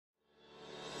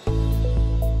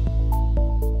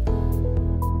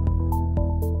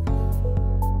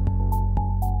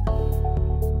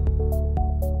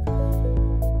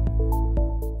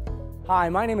Hi,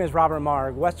 my name is Robert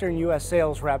Marg, Western U.S.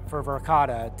 sales rep for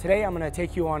Verkada. Today I'm going to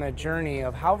take you on a journey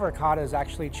of how Verkada is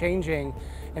actually changing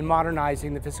and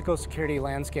modernizing the physical security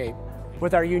landscape.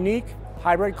 With our unique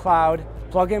hybrid cloud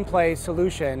plug-and-play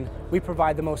solution, we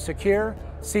provide the most secure,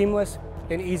 seamless,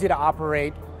 and easy to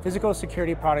operate physical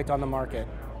security product on the market.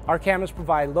 Our cameras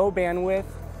provide low bandwidth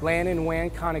LAN and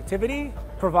WAN connectivity,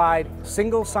 provide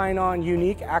single sign-on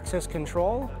unique access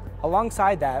control.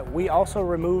 Alongside that, we also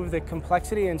remove the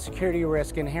complexity and security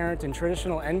risk inherent in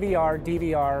traditional NVR,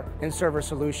 DVR, and server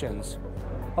solutions.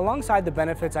 Alongside the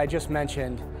benefits I just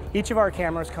mentioned, each of our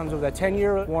cameras comes with a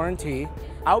 10-year warranty,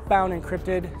 outbound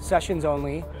encrypted sessions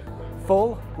only,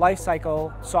 full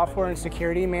lifecycle software and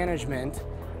security management.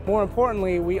 More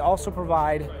importantly, we also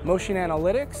provide motion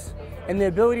analytics and the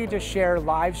ability to share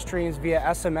live streams via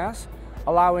SMS,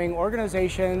 allowing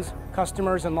organizations,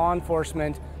 customers, and law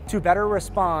enforcement to better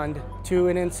respond to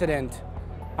an incident.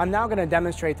 I'm now going to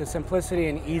demonstrate the simplicity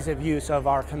and ease of use of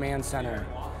our command center.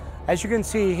 As you can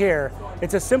see here,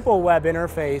 it's a simple web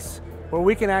interface where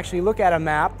we can actually look at a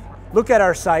map, look at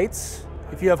our sites,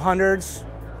 if you have hundreds,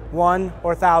 one,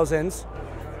 or thousands,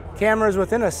 cameras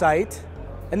within a site,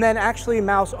 and then actually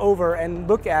mouse over and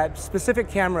look at specific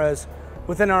cameras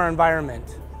within our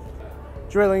environment.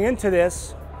 Drilling into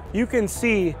this, you can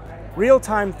see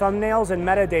real-time thumbnails and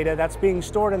metadata that's being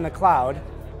stored in the cloud.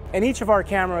 And each of our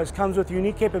cameras comes with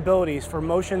unique capabilities for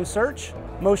motion search,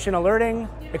 motion alerting,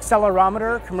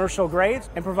 accelerometer, commercial grade,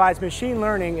 and provides machine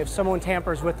learning if someone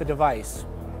tampers with the device.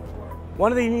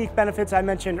 One of the unique benefits I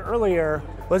mentioned earlier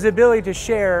was the ability to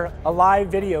share a live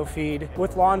video feed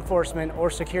with law enforcement or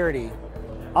security.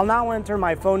 I'll now enter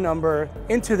my phone number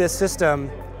into this system,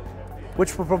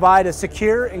 which will provide a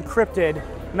secure, encrypted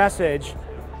message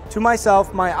to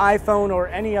myself, my iPhone, or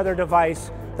any other device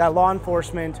that law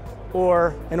enforcement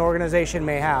or an organization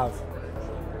may have.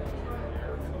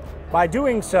 By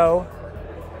doing so,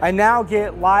 I now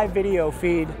get live video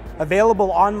feed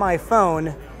available on my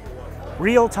phone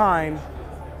real time,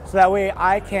 so that way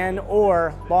I can,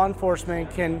 or law enforcement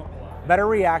can, better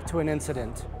react to an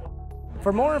incident.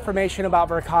 For more information about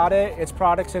Verkada, its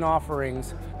products and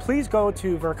offerings, please go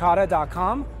to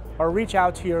verkada.com or reach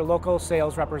out to your local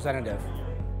sales representative.